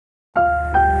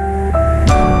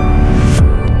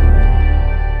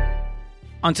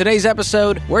On today's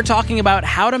episode, we're talking about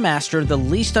how to master the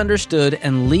least understood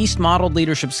and least modeled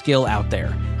leadership skill out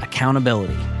there,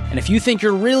 accountability. And if you think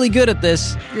you're really good at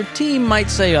this, your team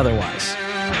might say otherwise.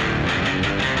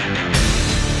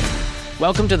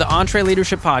 Welcome to the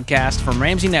EntreLeadership Podcast from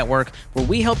Ramsey Network, where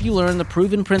we help you learn the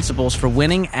proven principles for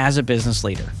winning as a business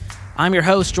leader. I'm your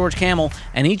host, George Camel,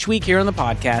 and each week here on the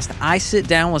podcast, I sit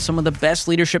down with some of the best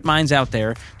leadership minds out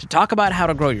there to talk about how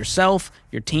to grow yourself,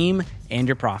 your team, and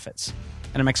your profits.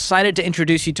 And I'm excited to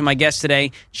introduce you to my guest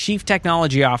today, Chief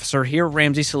Technology Officer here at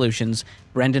Ramsey Solutions,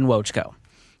 Brendan Wovchko.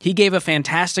 He gave a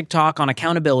fantastic talk on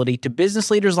accountability to business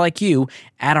leaders like you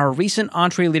at our recent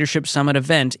EntreLeadership Summit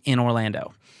event in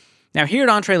Orlando. Now, here at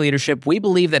EntreLeadership, we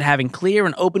believe that having clear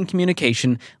and open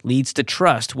communication leads to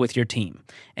trust with your team.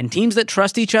 And teams that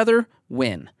trust each other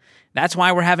win. That's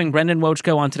why we're having Brendan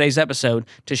Wovchko on today's episode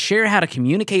to share how to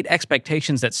communicate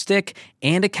expectations that stick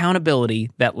and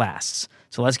accountability that lasts.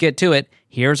 So let's get to it.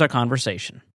 Here's our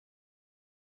conversation.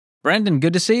 Brendan,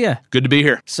 good to see you. Good to be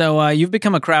here. So you've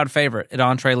become a crowd favorite at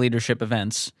EntreLeadership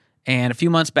events. And a few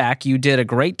months back, you did a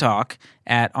great talk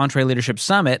at EntreLeadership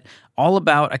Summit all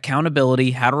about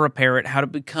accountability, how to repair it, how to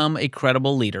become a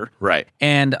credible leader. Right.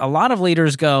 And a lot of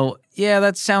leaders go, yeah,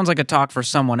 that sounds like a talk for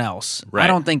someone else. Right. I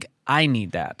don't think I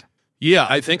need that. Yeah,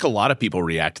 I think a lot of people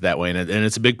react that way, and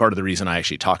it's a big part of the reason I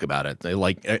actually talk about it.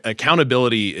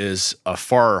 Accountability is a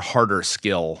far harder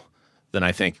skill than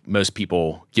I think most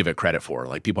people give it credit for.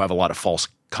 Like, people have a lot of false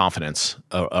confidence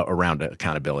around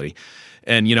accountability.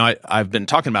 And, you know, I've been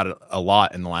talking about it a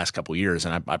lot in the last couple of years,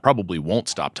 and I probably won't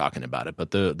stop talking about it. But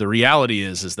the reality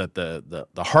is that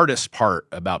the hardest part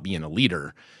about being a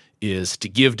leader is to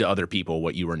give to other people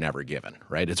what you were never given,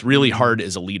 right? It's really hard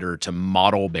as a leader to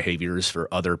model behaviors for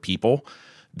other people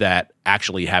that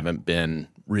actually haven't been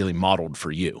really modeled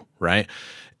for you, right?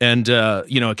 And,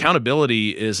 accountability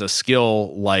is a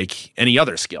skill like any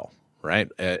other skill, right?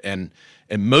 And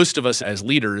most of us as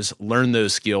leaders learn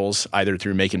those skills either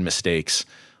through making mistakes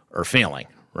or failing,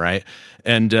 right?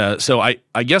 And so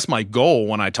I guess my goal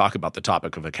when I talk about the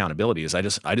topic of accountability is I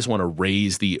just want to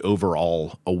raise the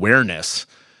overall awareness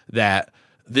that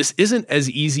this isn't as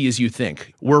easy as you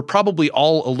think. We're probably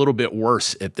all a little bit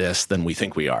worse at this than we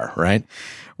think we are, right?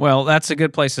 Well, that's a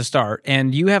good place to start.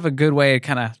 And you have a good way to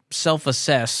kind of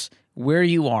self-assess where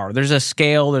you are. There's a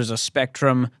scale, there's a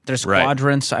spectrum, there's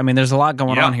quadrants. I mean, there's a lot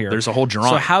going on here. There's a whole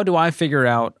drawing. So how do I figure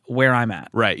out where I'm at?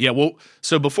 Right. Yeah. Well,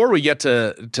 so before we get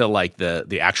to like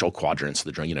the actual quadrants,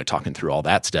 talking through all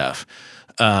that stuff,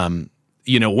 one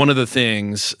of the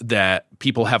things that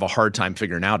people have a hard time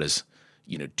figuring out is,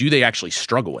 do they actually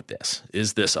struggle with this?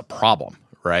 Is this a problem,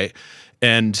 right?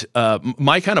 And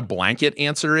my kind of blanket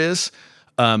answer is,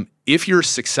 if you're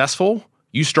successful,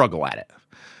 you struggle at it.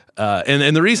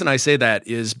 And the reason I say that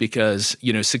is because,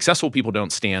 successful people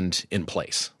don't stand in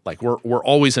place. Like, we're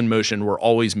always in motion. We're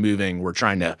always moving. We're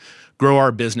trying to grow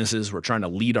our businesses. We're trying to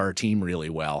lead our team really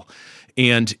well.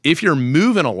 And if you're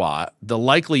moving a lot, the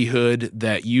likelihood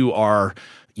that you are,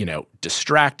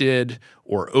 distracted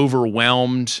or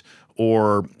overwhelmed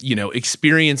or,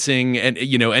 experiencing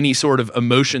any sort of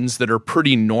emotions that are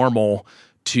pretty normal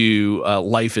to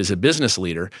life as a business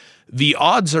leader, the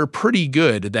odds are pretty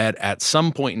good that at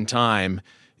some point in time,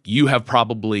 you have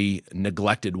probably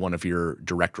neglected one of your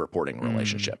direct reporting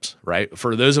relationships, right?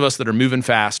 For those of us that are moving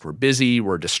fast, we're busy,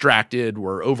 we're distracted,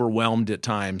 we're overwhelmed at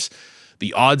times.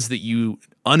 The odds that you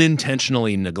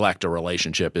unintentionally neglect a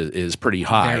relationship is pretty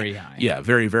high. Very high. Yeah,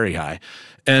 very, very high.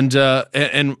 And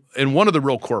one of the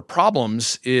real core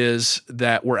problems is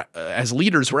that as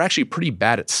leaders, we're actually pretty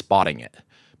bad at spotting it.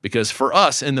 Because for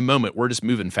us in the moment, we're just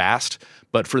moving fast.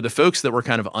 But for the folks that we're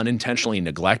kind of unintentionally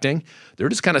neglecting, they're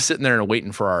just kind of sitting there and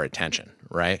waiting for our attention,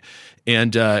 right?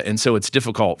 And so it's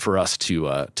difficult for us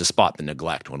to spot the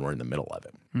neglect when we're in the middle of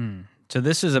it. So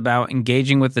this is about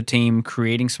engaging with the team,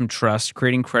 creating some trust,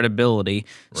 creating credibility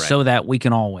so that we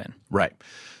can all win. Right.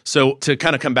 So to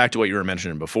kind of come back to what you were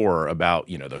mentioning before about,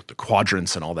 the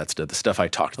quadrants and all that stuff, the stuff I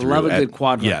talked through. I love a good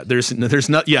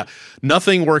quadrant. Yeah,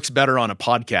 nothing works better on a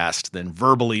podcast than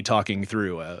verbally talking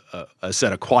through a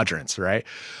set of quadrants, right?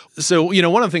 So,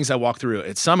 one of the things I walked through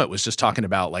at Summit was just talking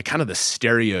about like kind of the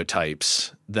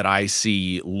stereotypes that I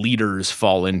see leaders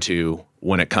fall into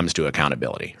when it comes to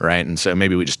accountability, right? And so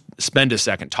maybe we just spend a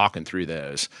second talking through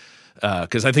those.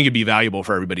 Because I think it'd be valuable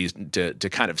for everybody to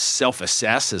kind of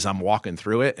self-assess as I'm walking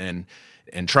through it and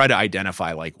try to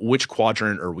identify like which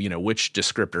quadrant or which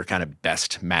descriptor kind of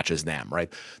best matches them,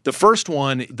 right? The first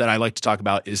one that I like to talk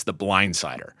about is the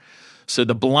blindsider. So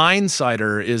the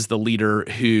blindsider is the leader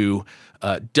who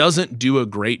doesn't do a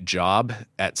great job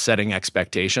at setting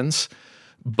expectations,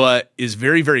 but is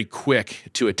very, very quick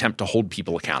to attempt to hold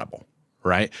people accountable,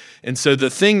 right? And so the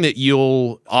thing that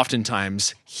you'll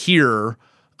oftentimes hear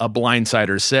a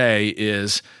blindsider say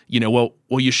is, well,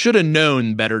 you should have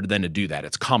known better than to do that.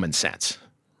 It's common sense,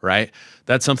 right?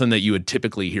 That's something that you would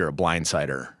typically hear a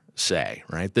blindsider say,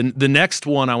 right? The next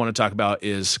one I want to talk about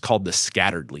is called the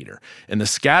scattered leader. And the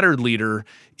scattered leader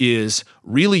is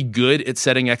really good at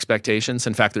setting expectations.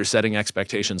 In fact, they're setting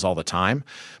expectations all the time,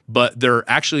 but they're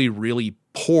actually really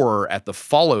poor at the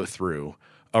follow-through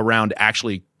around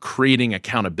actually creating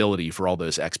accountability for all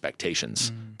those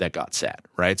expectations that got set,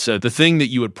 right? So the thing that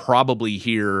you would probably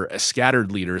hear a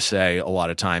scattered leader say a lot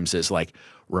of times is like,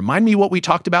 remind me what we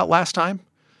talked about last time.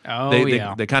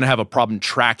 They kind of have a problem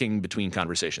tracking between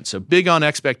conversations. So big on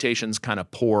expectations, kind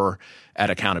of poor at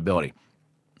accountability.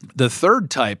 The third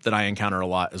type that I encounter a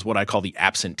lot is what I call the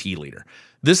absentee leader.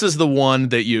 This is the one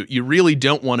that you really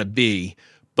don't want to be,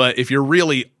 but if you're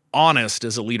really honest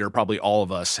as a leader, probably all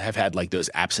of us have had like those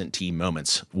absentee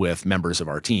moments with members of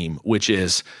our team, which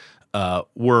is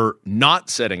we're not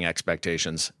setting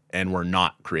expectations and we're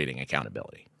not creating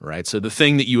accountability, right? So the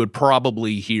thing that you would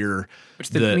probably hear—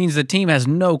 Which means the team has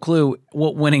no clue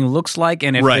what winning looks like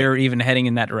and if they're even heading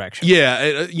in that direction.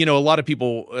 Yeah, a lot of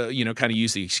people, kind of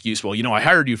use the excuse, well, I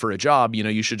hired you for a job,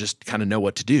 you should just kind of know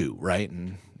what to do, right?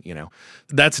 And,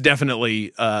 that's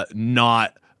definitely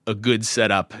not a good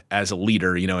setup as a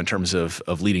leader, in terms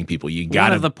of leading people. You got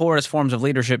one of the poorest forms of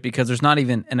leadership because there's not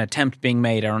even an attempt being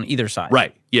made on either side.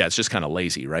 Right. Yeah, it's just kind of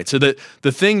lazy, right? So the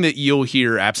thing that you'll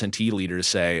hear absentee leaders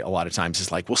say a lot of times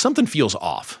is like, well, something feels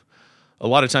off. A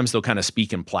lot of times they'll kind of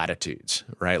speak in platitudes,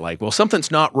 right? Like, well,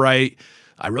 something's not right.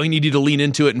 I really need you to lean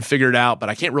into it and figure it out, but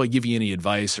I can't really give you any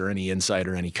advice or any insight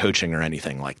or any coaching or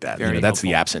anything like that. That's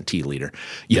the absentee leader.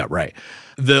 Yeah, right.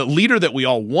 The leader that we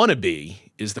all want to be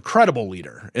is the credible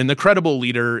leader. And the credible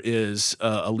leader is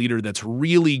a leader that's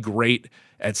really great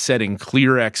at setting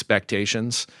clear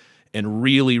expectations and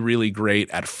really, really great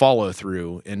at follow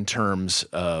through in terms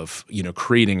of,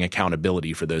 creating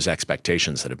accountability for those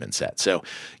expectations that have been set. So,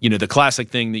 the classic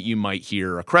thing that you might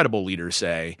hear a credible leader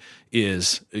say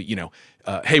is,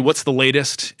 hey, what's the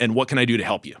latest and what can I do to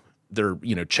help you? They're,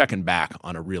 checking back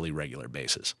on a really regular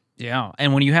basis. Yeah.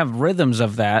 And when you have rhythms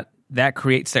of that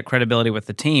creates that credibility with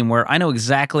the team where I know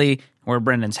exactly where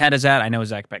Brendan's head is at. I know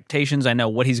his expectations. I know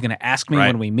what he's going to ask me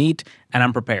when we meet, and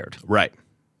I'm prepared. Right.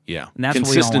 Yeah. And that's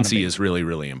consistency is really,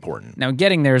 really important. Now,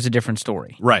 getting there is a different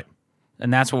story. Right.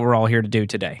 And that's what we're all here to do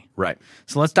today. Right.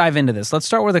 So let's dive into this. Let's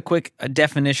start with a quick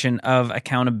definition of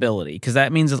accountability, because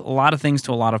that means a lot of things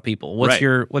to a lot of people. What's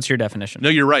your definition? No,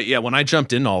 you're right. Yeah, when I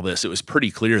jumped into all this, it was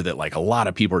pretty clear that like a lot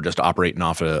of people are just operating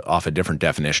off a different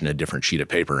definition, a different sheet of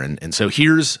paper. And so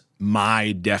here's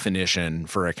my definition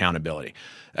for accountability.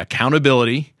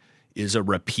 Accountability is a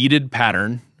repeated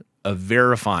pattern of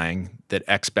verifying that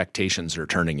expectations are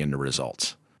turning into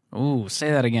results. Ooh,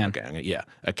 say that again. Okay, yeah.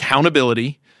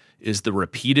 Accountability is the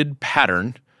repeated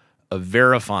pattern of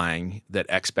verifying that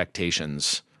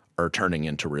expectations are turning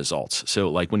into results. So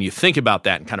like when you think about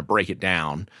that and kind of break it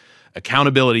down,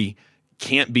 accountability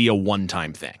can't be a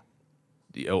one-time thing.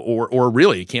 Or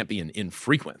really it can't be an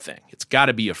infrequent thing. It's got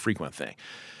to be a frequent thing.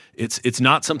 It's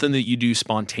not something that you do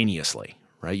spontaneously,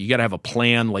 right? You got to have a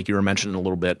plan, like you were mentioning a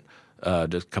little bit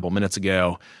just a couple minutes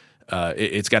ago.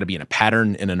 It's got to be in a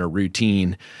pattern and in a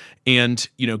routine. And,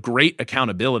 great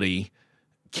accountability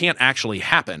can't actually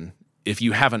happen if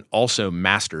you haven't also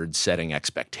mastered setting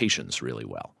expectations really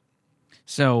well.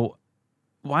 So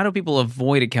why do people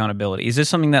avoid accountability? Is this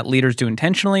something that leaders do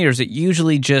intentionally, or is it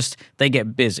usually just they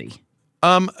get busy?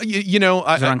 They're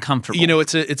uncomfortable.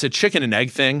 It's a chicken and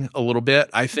egg thing a little bit.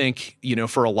 I think,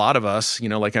 for a lot of us,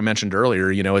 like I mentioned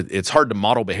earlier, it's hard to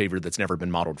model behavior that's never been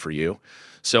modeled for you.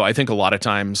 So I think a lot of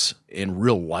times in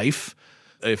real life,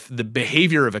 if the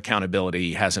behavior of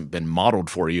accountability hasn't been modeled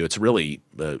for you, it's really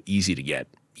easy to get,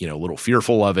 a little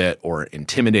fearful of it or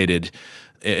intimidated.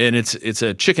 And it's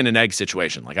a chicken and egg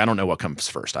situation. Like, I don't know what comes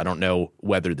first. I don't know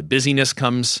whether the busyness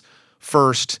comes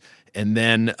first, and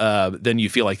then you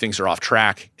feel like things are off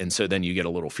track, and so then you get a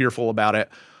little fearful about it.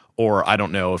 Or I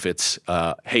don't know if it's,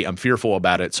 hey, I'm fearful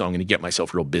about it, so I'm going to get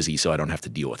myself real busy so I don't have to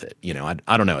deal with it.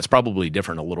 I don't know. It's probably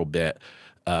different a little bit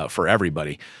for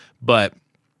everybody. But,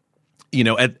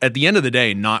 at the end of the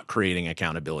day, not creating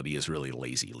accountability is really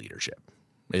lazy leadership.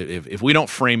 If we don't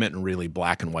frame it in really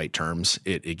black and white terms,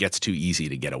 it gets too easy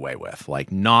to get away with.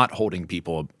 Like, not holding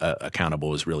people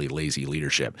accountable is really lazy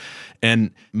leadership.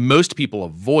 And most people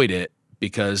avoid it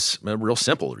because, a real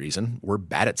simple reason, we're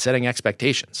bad at setting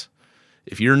expectations.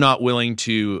 If you're not willing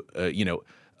to,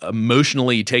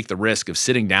 emotionally take the risk of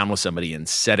sitting down with somebody and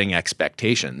setting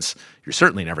expectations, you're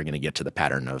certainly never going to get to the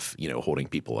pattern of, holding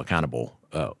people accountable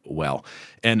well.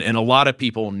 And a lot of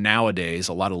people nowadays,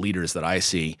 a lot of leaders that I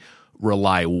see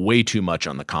rely way too much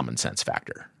on the common sense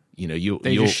factor.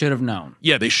 They just should have known.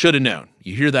 Yeah, they should have known.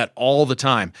 You hear that all the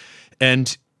time.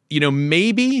 And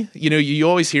maybe, you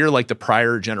always hear like the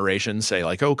prior generation say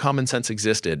like, oh, common sense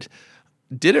existed.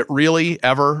 Did it really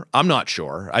ever? I'm not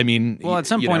sure. I mean, well, at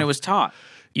some point it was taught.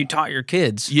 You taught your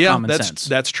kids common sense.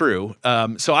 That's true.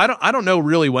 So I don't know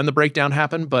really when the breakdown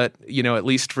happened, but at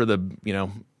least for the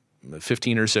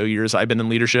 15 or so years I've been in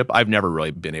leadership, I've never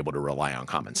really been able to rely on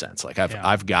common sense. Like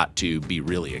I've got to be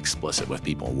really explicit with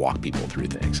people and walk people through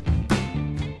things.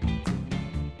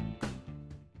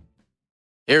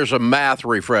 Here's a math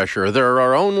refresher. There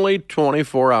are only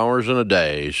 24 hours in a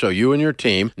day, so you and your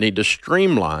team need to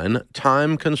streamline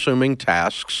time-consuming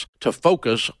tasks to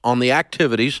focus on the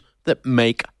activities that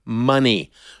make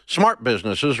money. Smart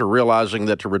businesses are realizing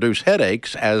that to reduce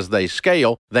headaches as they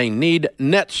scale, they need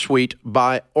NetSuite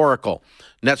by Oracle.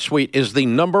 NetSuite is the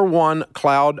 #1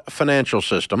 cloud financial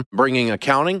system, bringing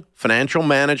accounting, financial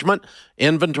management,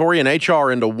 inventory, and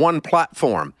HR into one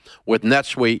platform. With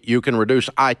NetSuite, you can reduce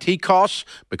IT costs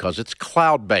because it's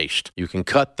cloud-based. You can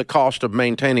cut the cost of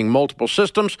maintaining multiple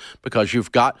systems because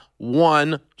you've got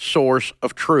one source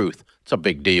of truth. It's a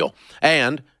big deal.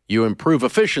 And you improve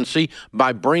efficiency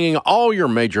by bringing all your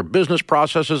major business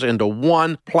processes into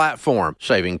one platform,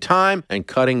 saving time and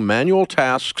cutting manual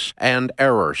tasks and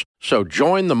errors. So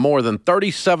join the more than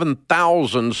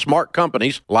 37,000 smart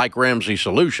companies like Ramsey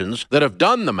Solutions that have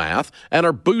done the math and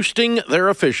are boosting their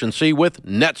efficiency with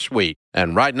NetSuite.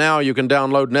 And right now you can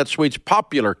download NetSuite's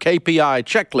popular KPI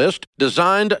checklist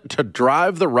designed to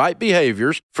drive the right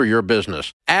behaviors for your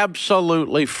business.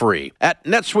 Absolutely free at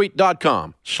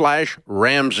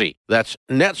netsuite.com/Ramsey. That's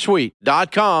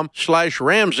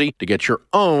netsuite.com/Ramsey to get your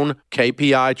own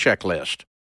KPI checklist.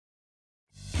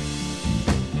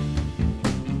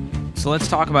 So let's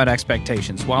talk about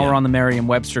expectations while we're on the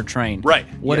Merriam-Webster train. Right.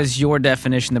 What is your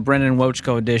definition, the Brendan and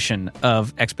Wovchko edition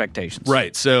of expectations?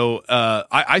 Right. So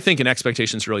I think an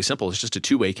expectation is really simple. It's just a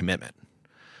two-way commitment.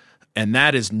 And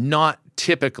that is not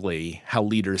typically how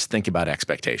leaders think about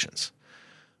expectations.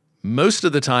 Most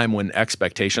of the time when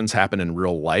expectations happen in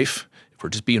real life, if we're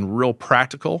just being real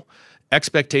practical,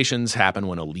 expectations happen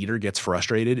when a leader gets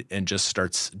frustrated and just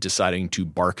starts deciding to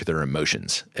bark their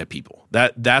emotions at people.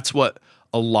 That's what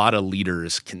a lot of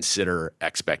leaders consider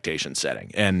expectation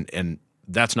setting. And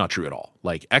that's not true at all.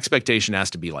 Like expectation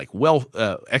has to be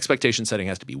expectation setting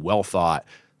has to be well thought.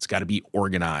 It's got to be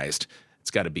organized.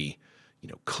 It's got to be,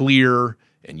 clear,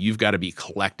 and you've got to be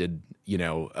collected,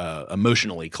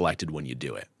 emotionally collected when you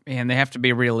do it. And they have to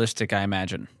be realistic, I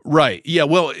imagine. Right. Yeah.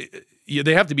 Well,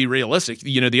 they have to be realistic.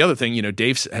 The other thing,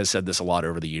 Dave has said this a lot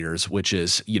over the years, which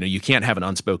is, you can't have an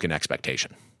unspoken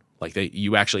expectation. Like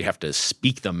you actually have to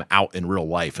speak them out in real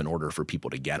life in order for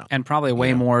people to get them. And probably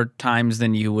way more times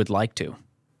than you would like to.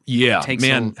 Yeah, it takes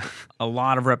a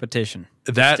lot of repetition.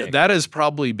 That has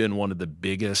probably been one of the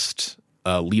biggest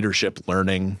leadership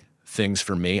learning things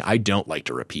for me. I don't like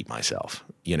to repeat myself,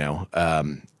 we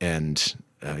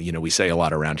say a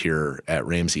lot around here at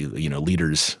Ramsey,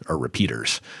 leaders are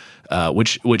repeaters.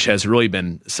 Which has really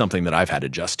been something that I've had to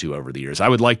adjust to over the years. I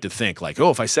would like to think like,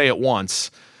 if I say it once,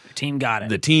 the team got it.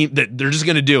 The team that they're just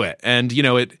going to do it. And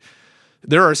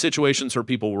there are situations where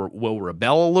people will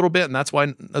rebel a little bit, and that's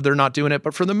why they're not doing it.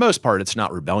 But for the most part, it's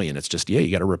not rebellion. It's just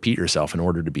you got to repeat yourself in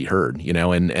order to be heard.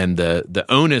 And the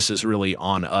onus is really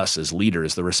on us as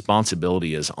leaders. The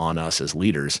responsibility is on us as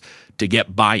leaders to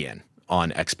get buy-in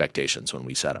on expectations when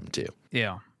we set them too.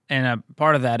 Yeah. And a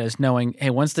part of that is knowing, hey,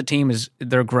 once the team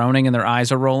they're groaning and their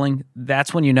eyes are rolling,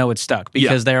 that's when it's stuck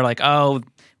because they're like, oh,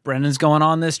 Brendan's going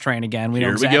on this train again. We know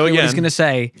exactly what he's going to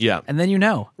say. Yeah. And then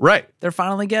Right. They're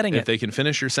finally getting it. If they can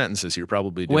finish your sentences, you're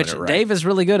probably doing it right. Which Dave is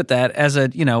really good at that as a,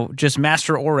 just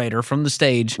master orator from the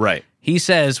stage. Right. He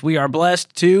says, we are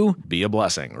blessed to be a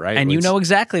blessing, right? And you know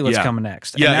exactly what's coming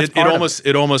next. Yeah,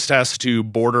 it almost has to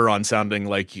border on sounding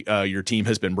like your team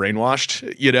has been brainwashed,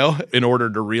 in order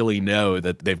to really know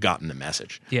that they've gotten the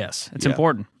message. Yes, it's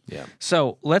important. Yeah.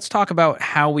 So let's talk about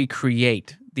how we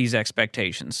create these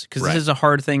expectations, because this is a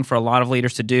hard thing for a lot of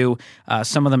leaders to do.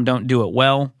 Some of them don't do it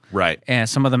well. Right. And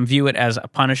some of them view it as a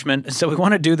punishment. So we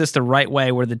want to do this the right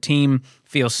way where the team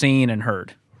feels seen and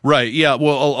heard. Right. Yeah.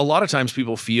 Well, a lot of times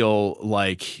people feel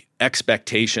like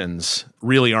expectations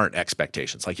really aren't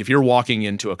expectations. Like if you're walking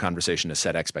into a conversation to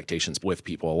set expectations with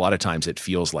people, a lot of times it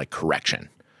feels like correction.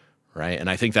 Right. And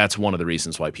I think that's one of the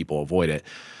reasons why people avoid it.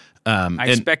 I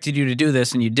expected you to do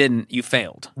this and you didn't, you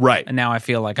failed. Right. And now I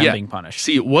feel like I'm being punished.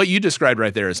 See, what you described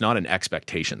right there is not an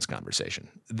expectations conversation.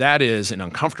 That is an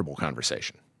uncomfortable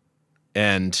conversation.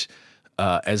 And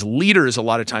as leaders, a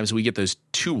lot of times we get those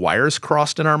two wires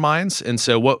crossed in our minds. And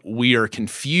so what we are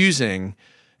confusing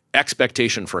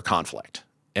expectation for conflict.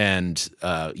 And,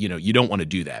 you don't want to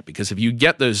do that, because if you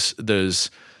get those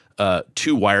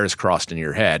two wires crossed in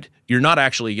your head, you're not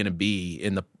actually going to be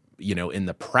in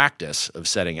the practice of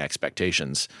setting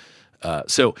expectations.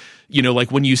 So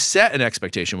when you set an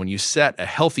expectation, when you set a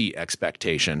healthy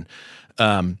expectation,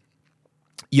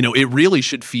 it really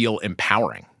should feel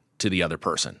empowering to the other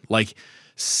person. Like,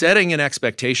 setting an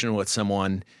expectation with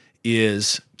someone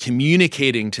is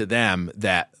communicating to them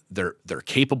that they're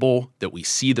capable, that we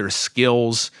see their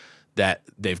skills, that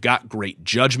they've got great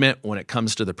judgment when it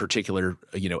comes to the particular,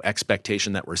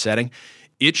 expectation that we're setting.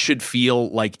 It should feel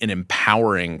like an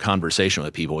empowering conversation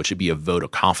with people. It should be a vote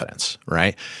of confidence,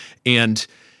 right? And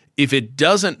if it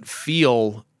doesn't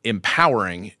feel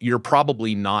empowering, you're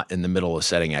probably not in the middle of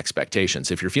setting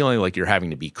expectations. If you're feeling like you're having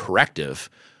to be corrective,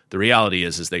 the reality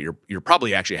is that you're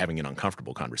probably actually having an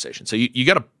uncomfortable conversation. So you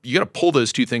gotta pull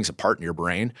those two things apart in your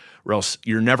brain, or else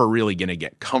you're never really going to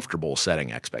get comfortable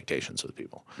setting expectations with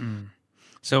people.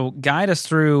 So guide us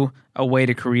through a way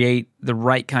to create the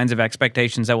right kinds of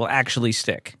expectations that will actually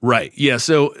stick. Right. Yeah.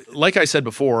 So like I said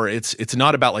before, it's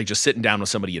not about like just sitting down with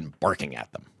somebody and barking at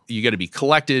them. You got to be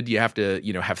collected. You have to,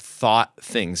 have thought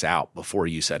things out before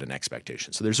you set an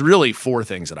expectation. So there's really 4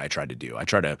 things that I try to do. I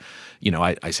try to,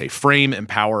 I say frame,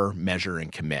 empower, measure,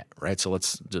 and commit, right? So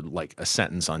let's do like a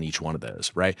sentence on each one of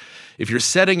those, right? If you're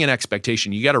setting an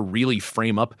expectation, you got to really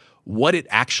frame up what it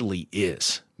actually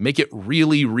is. Make it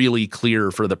really, really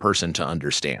clear for the person to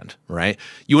understand, right?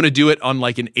 You want to do it on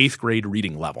like an 8th grade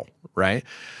reading level, right?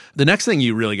 The next thing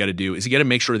you really got to do is you got to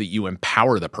make sure that you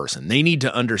empower the person. They need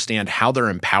to understand how they're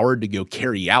empowered to go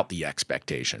carry out the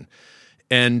expectation.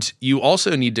 And you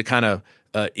also need to kind of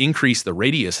increase the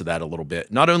radius of that a little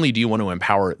bit. Not only do you want to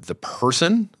empower the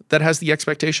person that has the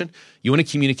expectation, you want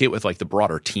to communicate with like the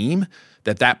broader team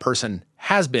that person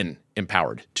has been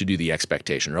empowered to do the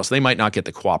expectation, or else they might not get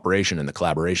the cooperation and the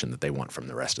collaboration that they want from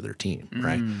the rest of their team,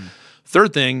 right?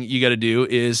 Third thing you got to do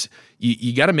is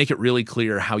you got to make it really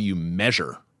clear how you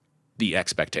measure the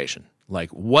expectation. Like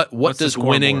what does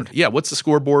winning, what's the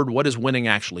scoreboard? What does winning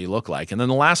actually look like? And then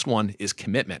the last one is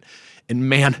commitment. And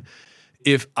man,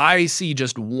 if I see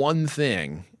just one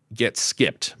thing get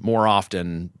skipped more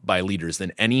often by leaders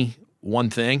than any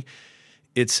one thing,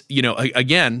 it's,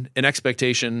 again, an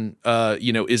expectation,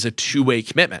 is a two-way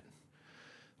commitment,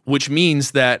 which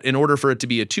means that in order for it to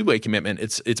be a two-way commitment,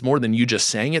 it's more than you just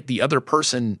saying it. The other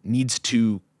person needs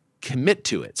to commit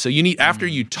to it. So you need, after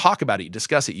you talk about it, you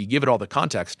discuss it, you give it all the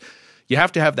context, you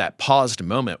have to have that paused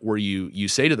moment where you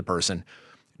say to the person,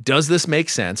 does this make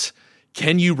sense?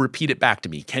 Can you repeat it back to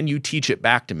me? Can you teach it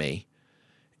back to me?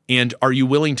 And are you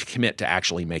willing to commit to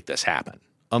actually make this happen?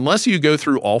 Unless you go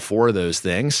through all 4 of those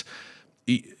things,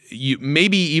 you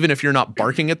maybe even if you're not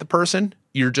barking at the person,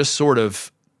 you're just sort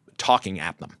of talking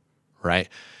at them, right?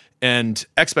 And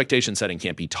expectation setting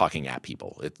can't be talking at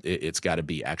people. It's got to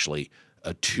be actually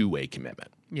a two-way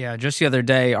commitment. Yeah, just the other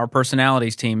day, our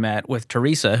personalities team met with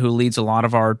Teresa, who leads a lot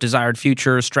of our desired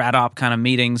future, strat-op kind of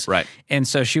meetings. Right. And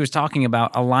so she was talking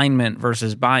about alignment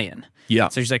versus buy-in. Yeah.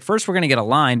 So she's like, first we're going to get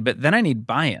aligned, but then I need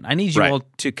buy-in. I need you all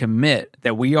to commit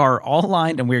that we are all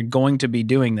aligned and we're going to be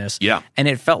doing this. Yeah. And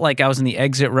it felt like I was in the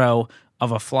exit row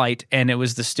of a flight, and it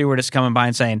was the stewardess coming by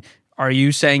and saying, are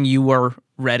you saying you were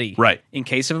ready in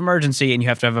case of emergency? And you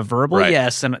have to have a verbal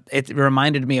yes. And it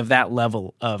reminded me of that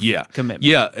level of commitment.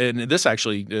 Yeah, and this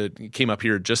actually came up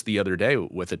here just the other day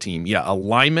with a team. Yeah,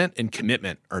 alignment and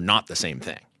commitment are not the same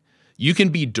thing. You can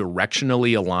be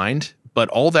directionally aligned, but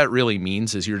all that really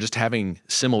means is you're just having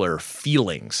similar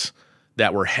feelings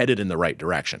that we're headed in the right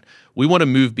direction. We want to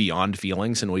move beyond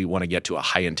feelings, and we want to get to a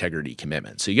high integrity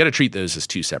commitment. So you got to treat those as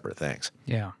 2 separate things.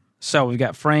 Yeah. So we've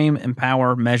got frame,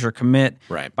 empower, measure, commit.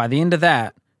 Right. By the end of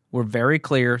that, we're very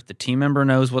clear. The team member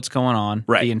knows what's going on.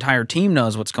 Right. The entire team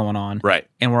knows what's going on. Right.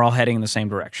 And we're all heading in the same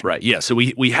direction. Right. Yeah. So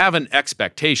we have an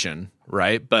expectation,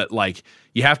 right? But like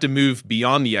you have to move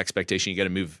beyond the expectation. You got to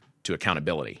move to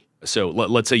accountability. So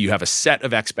let's say you have a set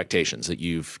of expectations that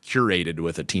you've curated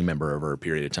with a team member over a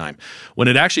period of time. When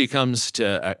it actually comes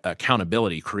to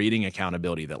accountability, creating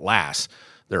accountability that lasts,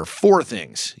 there are 4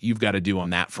 things you've got to do on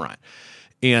that front.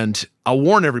 And I'll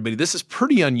warn everybody, this is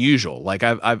pretty unusual. Like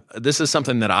this is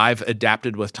something that I've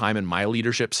adapted with time in my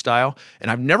leadership style, and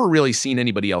I've never really seen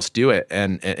anybody else do it.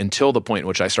 And until the point in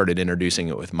which I started introducing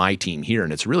it with my team here,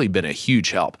 and it's really been a huge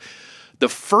help. The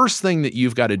first thing that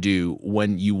you've got to do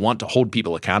when you want to hold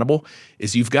people accountable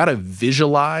is you've got to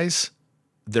visualize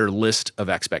their list of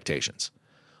expectations.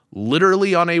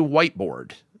 Literally on a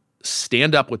whiteboard,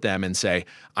 stand up with them and say,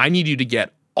 I need you to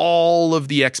get all of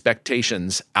the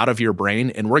expectations out of your brain,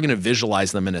 and we're going to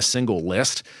visualize them in a single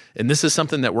list. And this is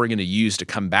something that we're going to use to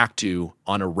come back to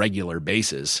on a regular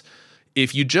basis.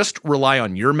 If you just rely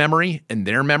on your memory and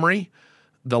their memory,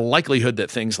 the likelihood that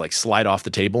things like slide off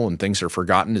the table and things are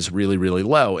forgotten is really, really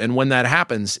low. And when that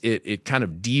happens, it kind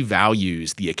of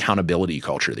devalues the accountability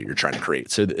culture that you're trying to create.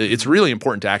 So it's really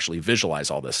important to actually visualize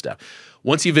all this stuff.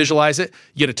 Once you visualize it,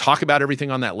 you got to talk about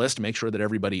everything on that list to make sure that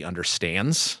everybody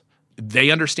understands. They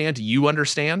understand, you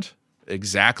understand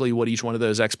exactly what each one of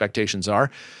those expectations are.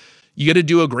 You got to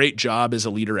do a great job as a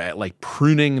leader at like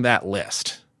pruning that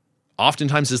list.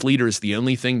 Oftentimes as leaders, the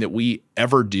only thing that we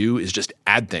ever do is just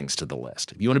add things to the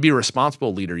list. If you want to be a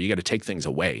responsible leader, you got to take things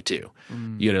away too.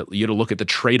 You got to look at the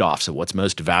trade-offs of what's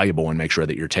most valuable and make sure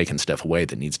that you're taking stuff away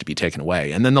that needs to be taken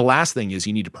away. And then the last thing is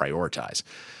you need to prioritize.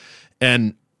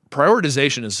 And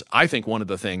prioritization is, I think, one of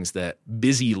the things that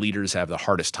busy leaders have the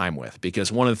hardest time with,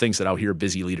 because one of the things that I'll hear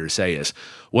busy leaders say is,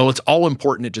 well, it's all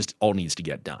important. It just all needs to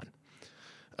get done.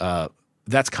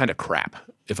 That's kind of crap,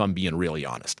 if I'm being really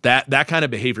honest. That kind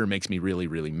of behavior makes me really,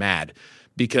 really mad,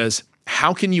 because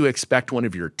how can you expect one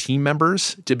of your team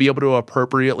members to be able to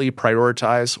appropriately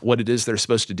prioritize what it is they're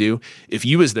supposed to do if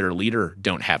you as their leader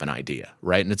don't have an idea,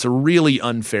 right? And it's a really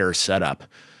unfair setup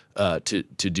to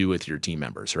do with your team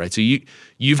members, right? So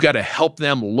you've got to help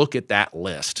them look at that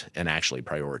list and actually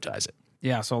prioritize it.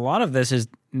 Yeah, so a lot of this is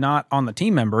not on the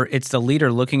team member. It's the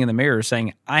leader looking in the mirror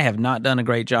saying, I have not done a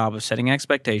great job of setting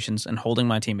expectations and holding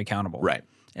my team accountable. Right.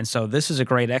 And so this is a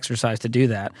great exercise to do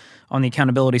that. On the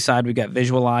accountability side, we've got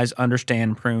visualize,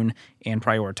 understand, prune, and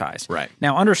prioritize. Right.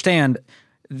 Now, understand,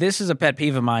 this is a pet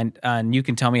peeve of mine, and you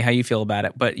can tell me how you feel about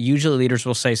it, but usually leaders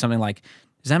will say something like,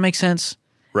 does that make sense?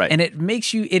 Right. And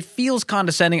it feels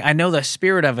condescending. I know the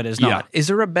spirit of it is not. Yeah. Is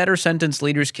there a better sentence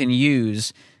leaders can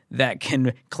use that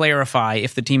can clarify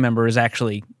if the team member is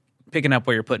actually picking up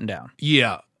what you're putting down?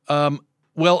 Yeah.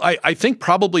 Well, I think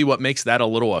probably what makes that a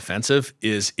little offensive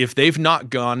is if they've not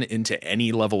gone into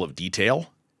any level of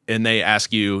detail and they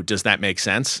ask you, does that make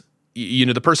sense?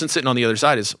 The person sitting on the other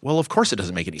side is, well, of course it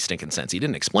doesn't make any stinking sense. You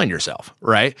didn't explain yourself,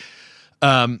 right?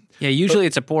 Usually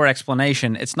it's a poor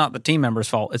explanation. It's not the team member's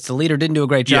fault. It's the leader didn't do a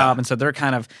great job, and so they're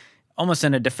kind of almost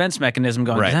in a defense mechanism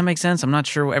going, does that make sense? I'm not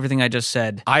sure everything I just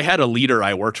said. I had a leader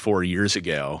I worked for years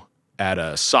ago at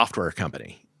a software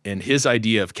company, and his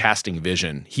idea of casting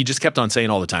vision, he just kept on saying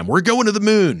all the time, we're going to the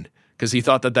moon, because he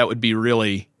thought that would be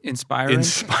really inspiring.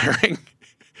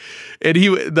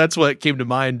 And that's what came to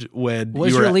mind when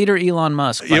was your leader Elon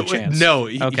Musk by chance? No,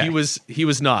 he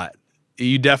was not.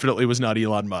 He definitely was not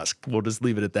Elon Musk. We'll just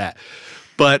leave it at that.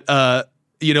 But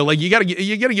you gotta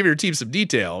give your team some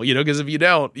detail, because if you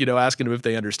don't, asking them if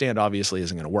they understand obviously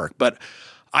isn't going to work. But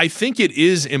I think it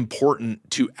is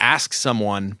important to ask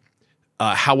someone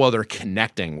how well they're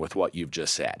connecting with what you've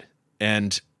just said.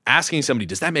 And asking somebody,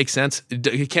 does that make sense?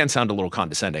 It can sound a little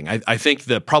condescending. I think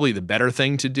probably the better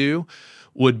thing to do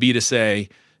would be to say,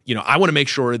 I want to make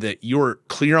sure that you're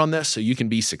clear on this so you can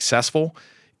be successful.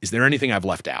 Is there anything I've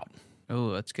left out? Oh,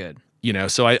 that's good.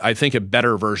 So I think a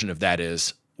better version of that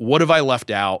is, what have I left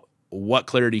out? What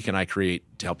clarity can I create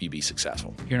to help you be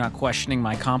successful? You're not questioning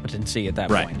my competency at that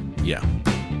point. Yeah.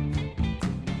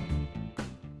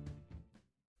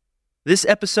 This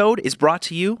episode is brought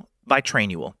to you by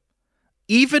Trainual.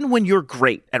 Even when you're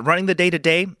great at running the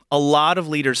day-to-day, a lot of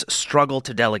leaders struggle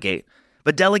to delegate.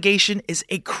 But delegation is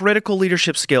a critical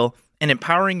leadership skill, and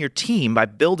empowering your team by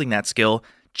building that skill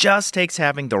just takes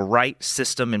having the right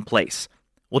system in place.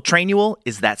 Well, Trainual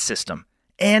is that system,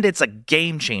 and it's a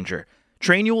game changer.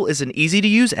 Trainual is an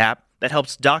easy-to-use app that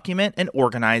helps document and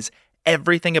organize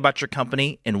everything about your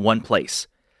company in one place.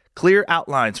 Clear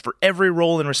outlines for every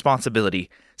role and responsibility,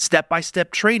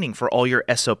 step-by-step training for all your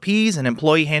SOPs and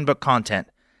employee handbook content,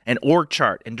 an org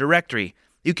chart and directory.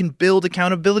 You can build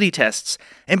accountability tests.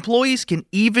 Employees can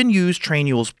even use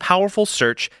Trainual's powerful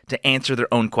search to answer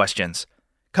their own questions.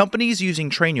 Companies using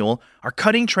Trainual are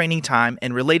cutting training time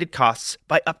and related costs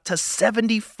by up to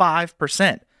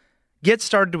 75%. Get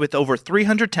started with over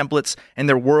 300 templates and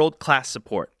their world-class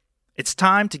support. It's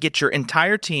time to get your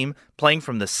entire team playing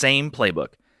from the same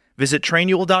playbook. Visit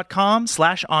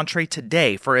Trainual.com/Entree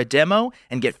today for a demo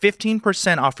and get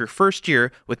 15% off your first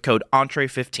year with code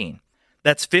Entree15.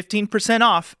 That's 15%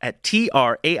 off at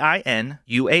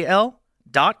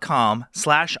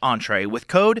Trainual.com/Entree with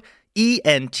code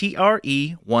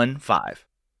ENTRE15.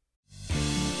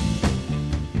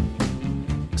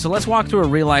 So let's walk through a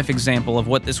real-life example of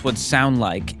what this would sound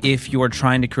like if you're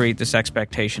trying to create this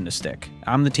expectation to stick.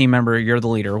 I'm the team member, you're the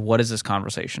leader. What is this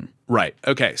conversation? Right.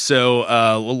 Okay. So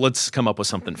let's come up with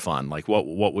something fun. Like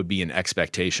what would be an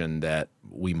expectation that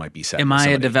we might be setting? Am I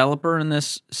a developer in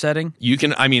this setting? You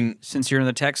can. I mean, since you're in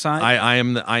the tech side, I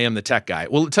am the tech guy.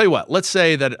 Well, tell you what. Let's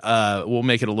say that we'll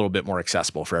make it a little bit more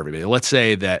accessible for everybody. Let's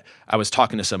say that I was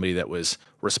talking to somebody that was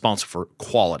responsible for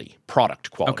quality,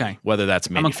 product quality. Okay. Whether that's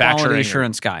manufacturing, I'm a quality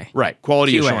assurance guy. Right.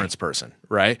 Quality QA. Assurance person.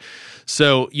 Right.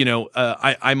 So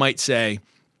I might say,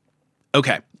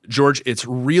 okay, George, it's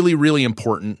really, really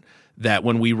important that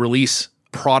when we release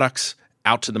products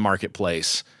out to the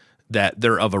marketplace, that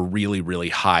they're of a really, really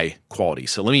high quality.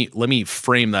 So let me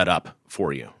frame that up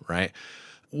for you, right?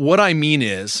 What I mean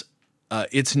is,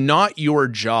 it's not your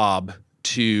job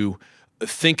to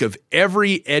think of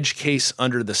every edge case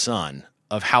under the sun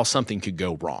of how something could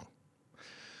go wrong.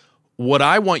 What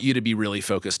I want you to be really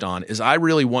focused on is I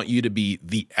really want you to be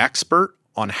the expert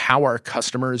on how our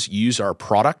customers use our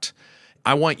product.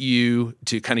 I want you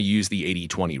to kind of use the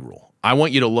 80-20 rule. I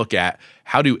want you to look at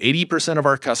how do 80% of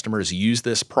our customers use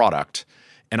this product,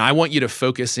 and I want you to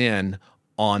focus in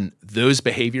on those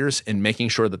behaviors and making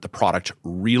sure that the product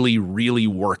really, really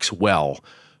works well,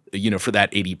 for that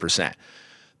 80%.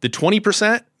 The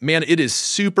 20%, man, it is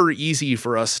super easy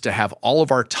for us to have all of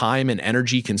our time and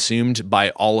energy consumed by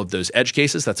all of those edge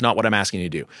cases. That's not what I'm asking you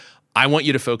to do. I want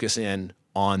you to focus in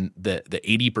on the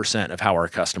 80% of how our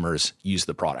customers use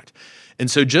the product. And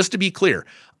so just to be clear,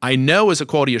 I know as a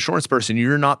quality assurance person,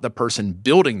 you're not the person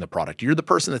building the product. You're the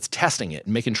person that's testing it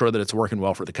and making sure that it's working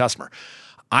well for the customer.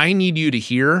 I need you to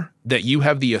hear that you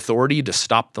have the authority to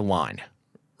stop the line,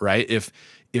 right? If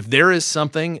there is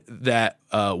something that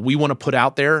we want to put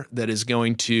out there that is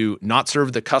going to not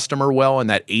serve the customer well in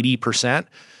that 80%,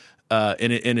 and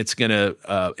it's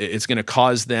gonna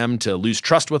cause them to lose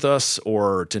trust with us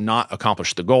or to not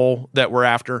accomplish the goal that we're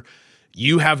after,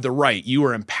 you have the right. You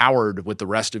are empowered with the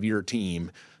rest of your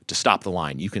team to stop the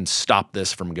line. You can stop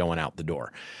this from going out the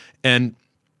door. And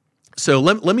so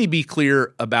let me be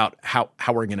clear about how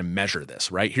we're going to measure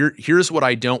this, right? Here's what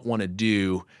I don't want to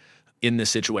do in this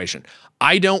situation.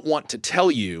 I don't want to tell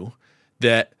you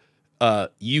that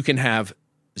you can have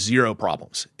zero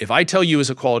problems. If I tell you as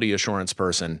a quality assurance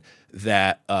person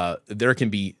that there can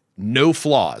be no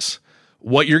flaws,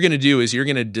 what you're going to do is you're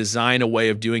going to design a way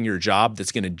of doing your job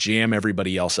that's going to jam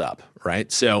everybody else up,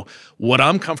 right? So what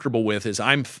I'm comfortable with is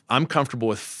I'm comfortable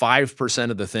with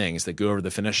 5% of the things that go over the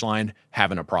finish line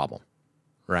having a problem,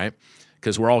 right?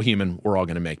 Because we're all human, we're all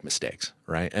going to make mistakes,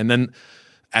 right? And then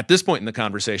at this point in the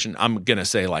conversation, I'm going to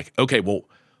say like, okay, well,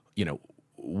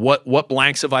 what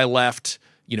blanks have I left?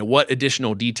 What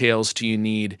additional details do you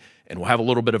need? And we'll have a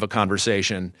little bit of a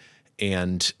conversation.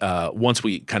 And once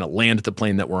we kind of land the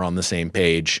plane that we're on the same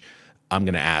page, I'm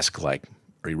going to ask like,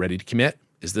 are you ready to commit?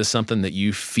 Is this something that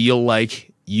you feel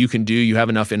like you can do? You have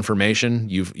enough information?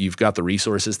 You've got the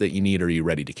resources that you need? Or are you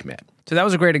ready to commit? So that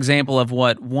was a great example of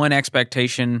what one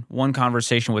expectation, one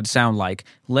conversation would sound like.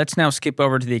 Let's now skip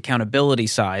over to the accountability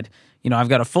side. I've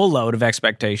got a full load of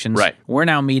expectations. Right. We're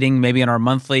now meeting maybe in our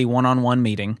monthly one-on-one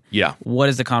meeting. Yeah. What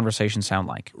does the conversation sound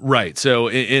like? Right. So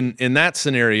in that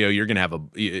scenario, you're going to have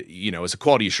as a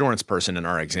quality assurance person in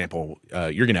our example,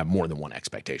 you're going to have more than one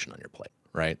expectation on your plate.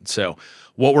 Right. So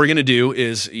what we're going to do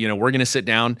is, we're going to sit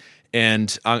down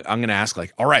and I'm going to ask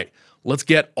like, all right, let's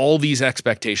get all these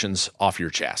expectations off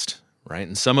your chest. Right.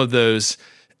 And some of those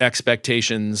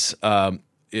expectations, aren't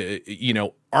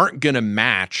going to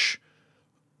match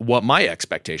what my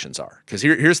expectations are. Because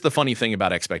here's the funny thing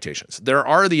about expectations. There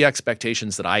are the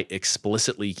expectations that I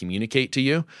explicitly communicate to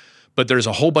you, but there's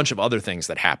a whole bunch of other things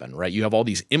that happen, right? You have all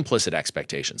these implicit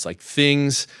expectations, like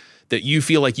things that you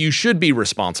feel like you should be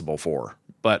responsible for,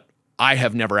 but I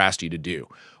have never asked you to do,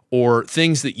 or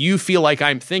things that you feel like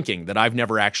I'm thinking that I've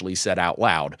never actually said out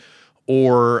loud,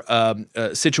 or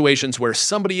situations where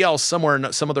somebody else somewhere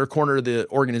in some other corner of the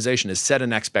organization has set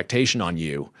an expectation on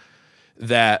you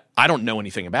that I don't know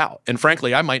anything about. And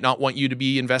frankly, I might not want you to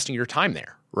be investing your time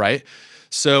there, right?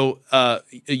 So,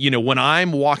 when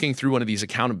I'm walking through one of these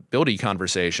accountability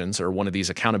conversations or one of these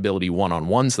accountability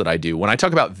one-on-ones that I do, when I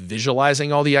talk about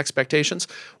visualizing all the expectations,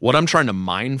 what I'm trying to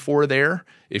mine for there,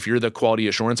 if you're the quality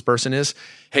assurance person, is,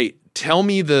 hey, tell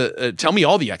me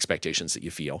all the expectations that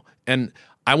you feel. And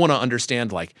I want to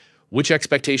understand, like, which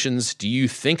expectations do you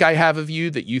think I have of you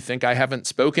that you think I haven't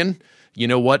spoken?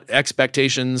 What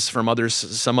expectations from others,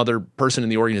 some other person in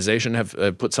the organization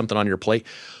have put something on your plate?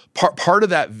 Part of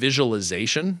that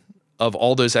visualization of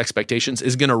all those expectations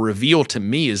is going to reveal to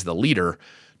me as the leader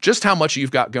just how much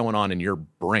you've got going on in your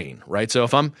brain, right? So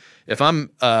if I'm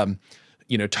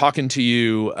talking to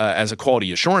you as a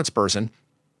quality assurance person,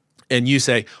 and you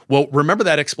say, well, remember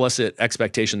that explicit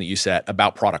expectation that you set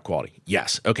about product quality?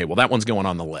 Yes. Okay, well, that one's going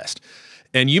on the list.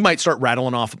 And you might start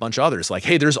rattling off a bunch of others. Like,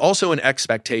 hey, there's also an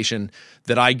expectation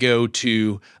that I go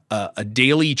to a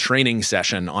daily training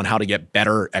session on how to get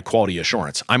better at quality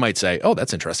assurance. I might say, oh,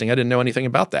 that's interesting. I didn't know anything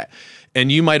about that.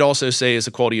 And you might also say as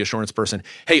a quality assurance person,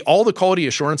 hey, all the quality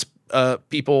assurance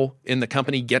people in the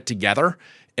company get together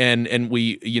and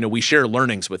we share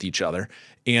learnings with each other.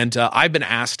 And I've been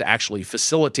asked to actually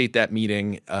facilitate that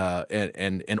meeting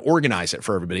and organize it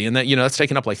for everybody. And that's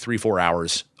taken up like 3-4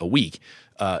 hours a week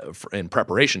in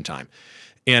preparation time.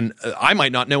 And I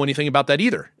might not know anything about that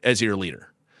either as your leader.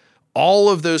 All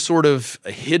of those sort of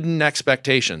hidden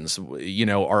expectations,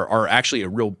 are actually a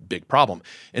real big problem.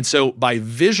 And so by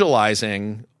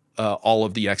visualizing all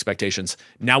of the expectations,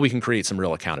 now we can create some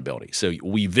real accountability. So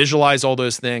we visualize all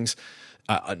those things.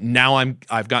 Now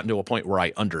I've gotten to a point where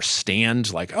I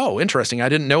understand, like, oh, interesting. I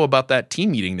didn't know about that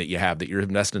team meeting that you have that you're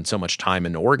investing so much time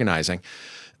into organizing.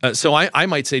 So I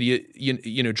might say to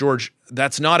you, George,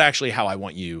 that's not actually how I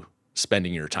want you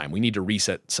spending your time. We need to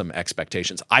reset some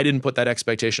expectations. I didn't put that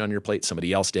expectation on your plate.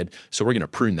 Somebody else did. So we're going to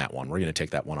prune that one. We're going to take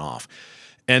that one off.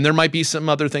 And there might be some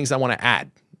other things I want to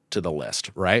add to the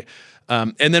list, right?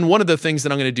 And then one of the things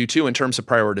that I'm going to do too in terms of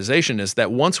prioritization is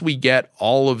that once we get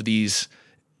all of these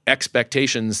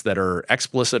expectations that are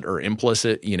explicit or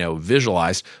implicit,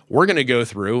 visualized, we're going to go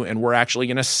through and we're actually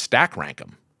going to stack rank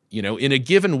them. In a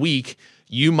given week,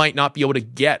 you might not be able to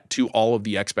get to all of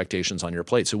the expectations on your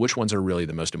plate. So which ones are really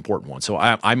the most important ones? So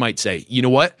I might say, you know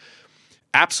what?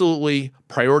 Absolutely,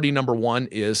 priority number one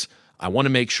is I want to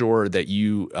make sure that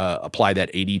you apply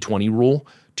that 80-20 rule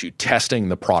to testing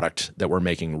the product that we're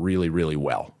making really, really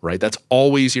well, right? That's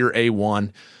always your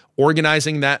A1.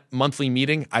 Organizing that monthly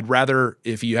meeting, I'd rather,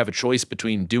 if you have a choice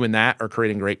between doing that or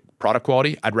creating great product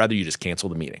quality, I'd rather you just cancel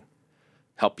the meeting.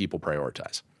 Help people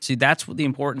prioritize. See, that's what the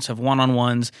importance of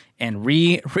one-on-ones and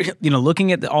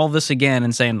looking at all this again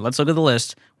and saying, let's look at the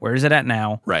list. Where is it at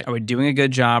now? Right. Are we doing a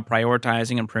good job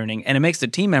prioritizing and pruning? And it makes the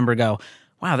team member go,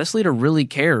 wow, this leader really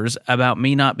cares about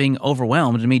me not being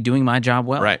overwhelmed and me doing my job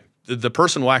well. Right. The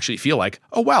person will actually feel like,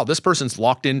 oh, wow, this person's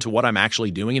locked into what I'm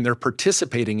actually doing, and they're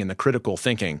participating in the critical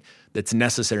thinking that's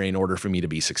necessary in order for me to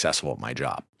be successful at my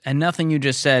job. And nothing you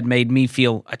just said made me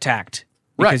feel attacked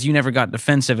because you never got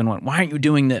defensive and went, why aren't you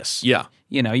doing this? Yeah.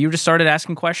 You just started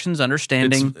asking questions,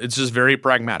 understanding. It's just very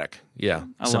pragmatic. Yeah.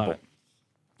 Simple. Love it.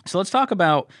 So let's talk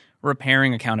about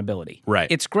repairing accountability.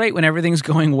 Right. It's great when everything's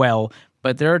going well,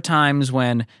 but there are times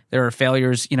when there are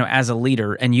failures, as a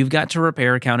leader, and you've got to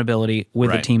repair accountability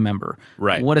with a team member.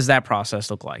 Right. What does that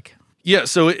process look like? Yeah,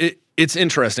 so it's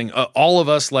interesting. All of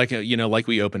us, like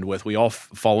we opened with, we all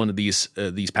fall into these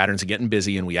patterns of getting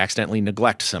busy, and we accidentally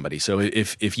neglect somebody. So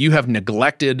if you have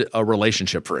neglected a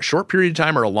relationship for a short period of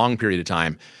time or a long period of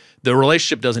time, the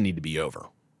relationship doesn't need to be over,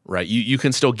 right? You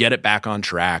can still get it back on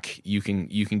track. You can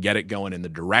get it going in the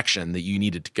direction that you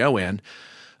need it to go in.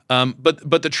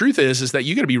 But the truth is that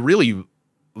you got to be really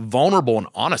vulnerable and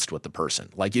honest with the person.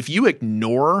 Like if you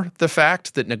ignore the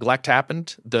fact that neglect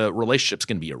happened, the relationship's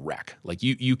going to be a wreck. Like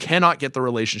you cannot get the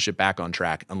relationship back on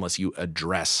track unless you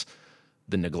address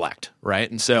the neglect, right?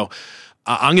 And so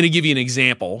I'm going to give you an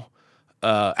example,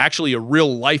 actually a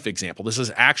real life example. This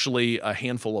is actually a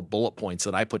handful of bullet points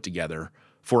that I put together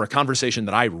for a conversation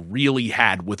that I really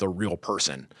had with a real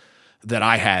person that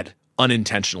I had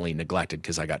unintentionally neglected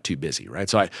because I got too busy, right?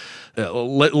 So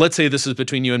let's say this is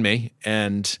between you and me,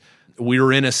 and we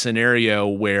were in a scenario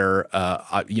where,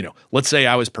 let's say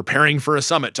I was preparing for a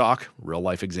summit talk, real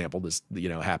life example, this,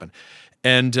 happened.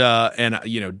 And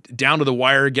down to the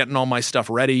wire, getting all my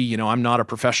stuff ready. I'm not a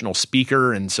professional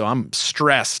speaker, and so I'm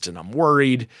stressed and I'm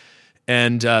worried.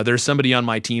 And there's somebody on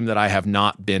my team that I have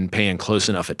not been paying close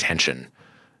enough attention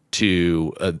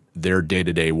to their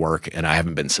day-to-day work, and I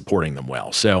haven't been supporting them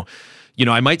well. So,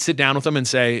 I might sit down with them and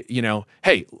say,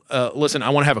 hey, listen, I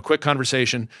want to have a quick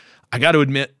conversation. I got to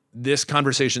admit, this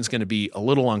conversation is going to be a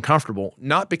little uncomfortable,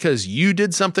 not because you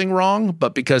did something wrong,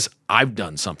 but because I've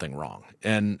done something wrong.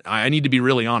 And I need to be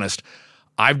really honest.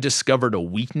 I've discovered a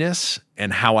weakness in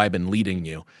how I've been leading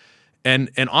you. And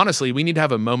honestly, we need to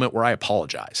have a moment where I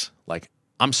apologize. Like,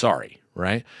 I'm sorry,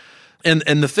 right?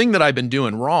 And the thing that I've been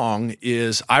doing wrong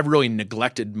is I've really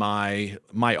neglected my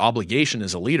obligation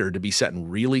as a leader to be setting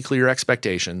really clear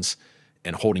expectations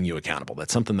and holding you accountable.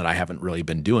 That's something that I haven't really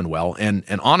been doing well. And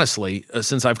honestly,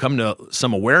 since I've come to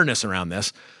some awareness around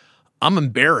this, I'm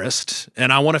embarrassed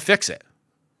and I want to fix it,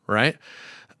 right?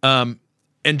 And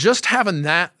just having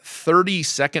that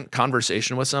 30-second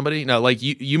conversation with somebody, like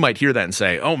you might hear that and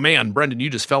say, oh man, Brendan, you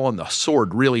just fell on the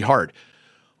sword really hard.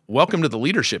 welcome to the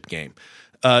leadership game.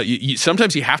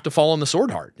 Sometimes you have to fall on the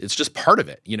sword hard. It's just part of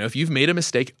it. If you've made a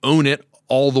mistake, own it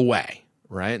all the way,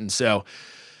 right? And so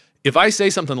if I say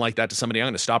something like that to somebody, I'm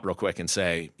going to stop real quick and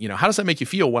say, how does that make you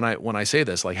feel when I say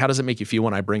this? Like, how does it make you feel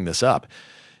when I bring this up?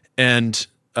 And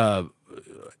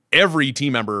every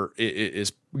team member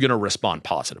is going to respond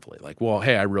positively. Like, well,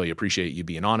 hey, I really appreciate you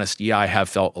being honest. Yeah, I have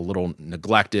felt a little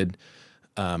neglected.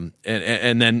 And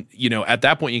then, at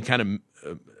that point, you kind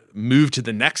of move to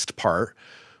the next part,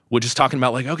 which is talking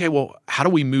about like, okay, well, how do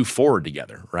we move forward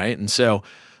together, right? And so,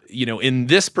 in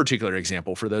this particular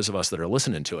example, for those of us that are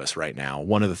listening to us right now,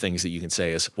 one of the things that you can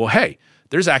say is, well, hey,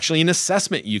 there's actually an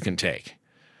assessment you can take.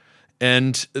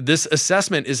 And this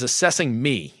assessment is assessing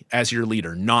me as your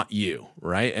leader, not you,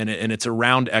 right? And it's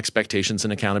around expectations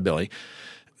and accountability.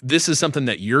 This is something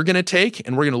that you're going to take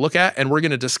and we're going to look at and we're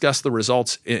going to discuss the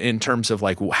results in terms of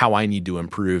like how I need to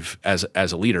improve as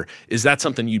a leader. Is that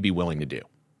something you'd be willing to do,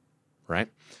 right?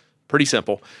 Pretty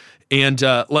simple. And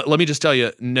let me just tell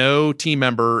you, no team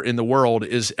member in the world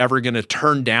is ever going to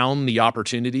turn down the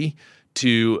opportunity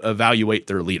to evaluate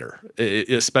their leader,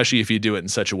 especially if you do it in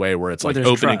such a way where it's like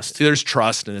opening. There's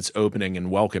trust and it's opening and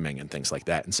welcoming and things like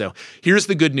that. And so here's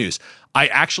the good news. I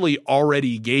actually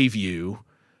already gave you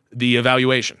the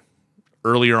evaluation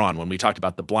earlier on when we talked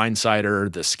about the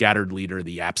blindsider, the scattered leader,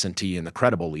 the absentee, and the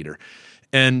credible leader.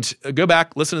 And go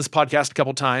back, listen to this podcast a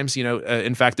couple times.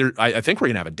 In fact, I think we're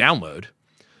going to have a download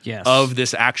of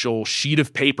this actual sheet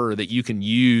of paper that you can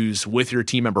use with your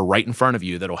team member right in front of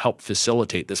you that'll help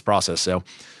facilitate this process. So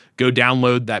go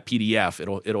download that PDF.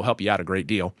 It'll help you out a great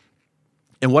deal.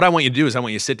 And what I want you to do is I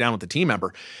want you to sit down with the team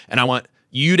member and I want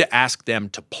you to ask them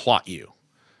to plot you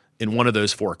in one of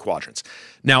those 4 quadrants.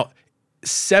 Now,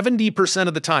 70%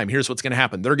 of the time, here's what's going to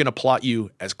happen. They're going to plot you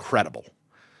as credible.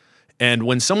 And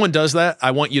when someone does that,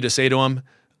 I want you to say to them,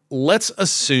 let's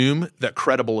assume that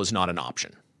credible is not an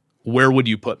option. Where would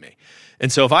you put me?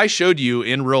 And so if I showed you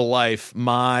in real life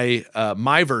my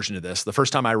version of this, the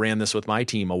first time I ran this with my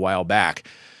team a while back,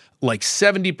 like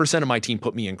 70% of my team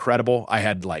put me in credible. I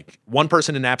had like 1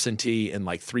 person in absentee and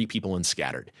like 3 people in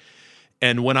scattered.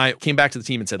 And when I came back to the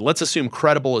team and said, let's assume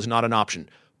credible is not an option,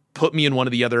 put me in one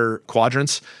of the other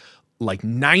quadrants, like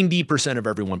 90% of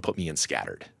everyone put me in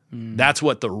scattered. That's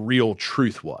what the real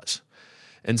truth was.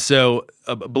 And so,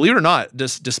 believe it or not,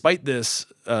 despite this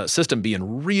system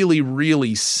being really,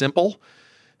 really simple,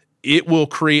 it will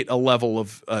create a level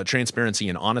of transparency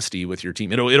and honesty with your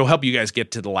team. It'll help you guys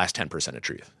get to the last 10% of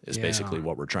truth is basically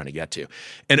what we're trying to get to.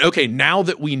 And okay, now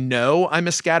that we know I'm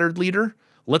a scattered leader,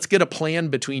 let's get a plan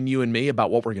between you and me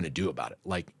about what we're going to do about it.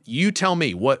 Like, you tell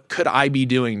me, what could I be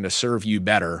doing to serve you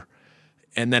better?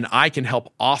 And then I can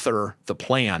help author the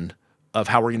plan of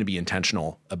how we're going to be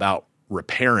intentional about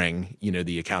repairing,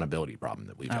 the accountability problem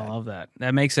that we've had. I love that.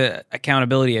 That makes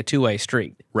accountability a two-way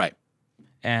street. Right.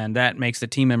 And that makes the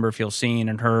team member feel seen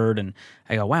and heard. And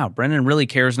I go, wow, Brendan really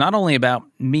cares not only about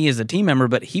me as a team member,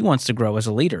 but he wants to grow as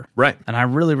a leader. Right. And I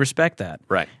really respect that.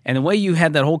 Right. And the way you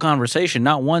had that whole conversation,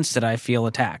 not once did I feel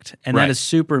attacked. And that is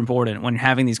super important when you're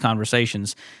having these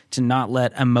conversations, to not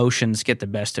let emotions get the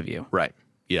best of you. Right.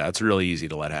 Yeah, it's really easy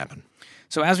to let happen.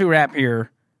 So as we wrap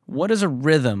here, what does a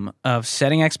rhythm of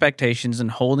setting expectations and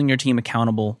holding your team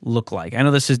accountable look like? I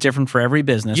know this is different for every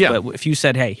business, but if you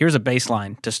said, hey, here's a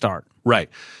baseline to start. Right.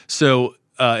 So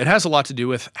it has a lot to do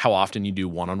with how often you do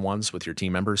one-on-ones with your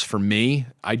team members. For me,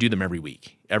 I do them every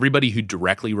week. Everybody who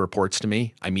directly reports to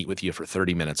me, I meet with you for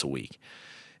 30 minutes a week.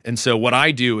 And so what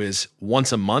I do is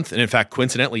once a month, and in fact,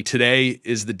 coincidentally, today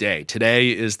is the day. Today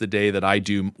is the day that I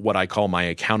do what I call my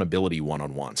accountability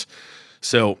one-on-ones.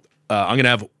 So I'm going to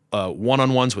have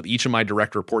one-on-ones with each of my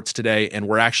direct reports today, and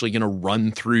we're actually going to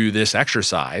run through this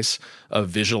exercise of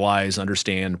visualize,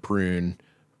 understand, prune,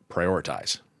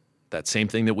 prioritize. That same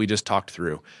thing that we just talked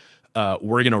through.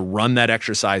 We're going to run that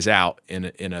exercise out in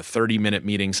a 30-minute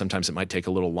meeting. Sometimes it might take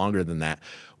a little longer than that,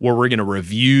 where we're going to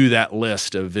review that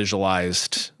list of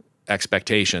visualized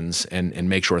expectations and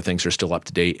make sure things are still up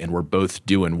to date, and we're both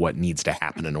doing what needs to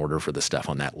happen in order for the stuff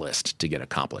on that list to get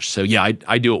accomplished. So yeah,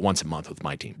 I do it once a month with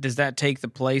my team. Does that take the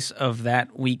place of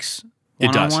that week's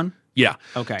one-on-one? It does. Yeah.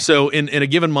 Okay. So in a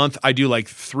given month, I do like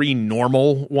 3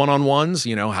 normal one-on-ones,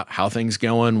 how things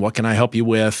going, what can I help you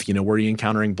with, where are you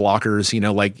encountering blockers,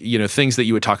 things that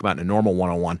you would talk about in a normal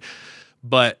one-on-one.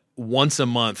 But once a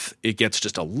month, it gets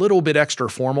just a little bit extra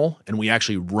formal, and we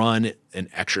actually run an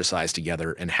exercise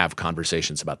together and have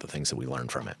conversations about the things that we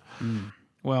learned from it.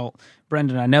 Well,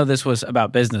 Brendan, I know this was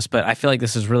about business, but I feel like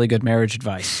this is really good marriage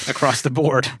advice across the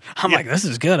board. I'm like, this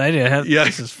is good.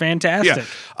 This is fantastic. Yeah.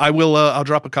 I will. I'll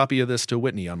drop a copy of this to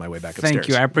Whitney on my way back upstairs. Thank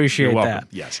you. I appreciate that.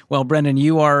 Yes. Well, Brendan,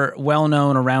 you are well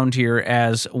known around here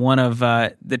as one of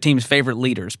the team's favorite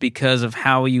leaders because of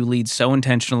how you lead so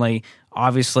intentionally.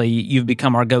 Obviously, you've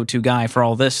become our go-to guy for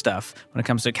all this stuff when it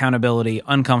comes to accountability,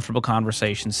 uncomfortable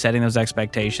conversations, setting those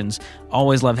expectations.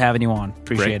 Always love having you on.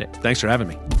 Appreciate it. Thanks for having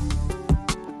me.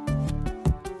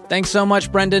 Thanks so much,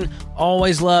 Brendan.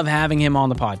 Always love having him on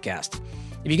the podcast.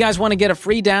 If you guys want to get a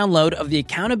free download of the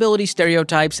accountability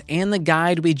stereotypes and the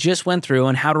guide we just went through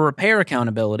on how to repair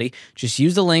accountability, just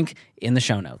use the link in the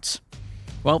show notes.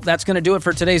 Well, that's going to do it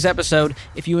for today's episode.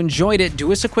 If you enjoyed it,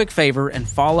 do us a quick favor and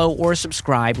follow or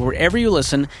subscribe wherever you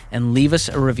listen and leave us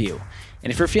a review.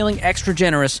 And if you're feeling extra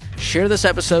generous, share this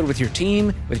episode with your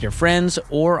team, with your friends,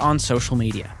 or on social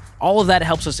media. All of that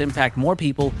helps us impact more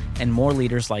people and more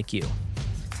leaders like you.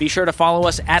 Be sure to follow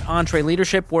us at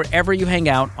EntreLeadership wherever you hang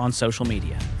out on social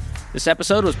media. This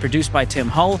episode was produced by Tim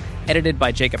Hull, edited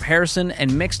by Jacob Harrison,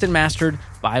 and mixed and mastered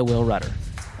by Will Rudder.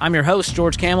 I'm your host,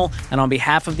 George Camel, and on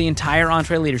behalf of the entire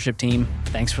EntreLeadership team,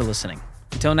 thanks for listening.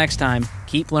 Until next time,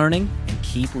 keep learning and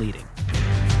keep leading.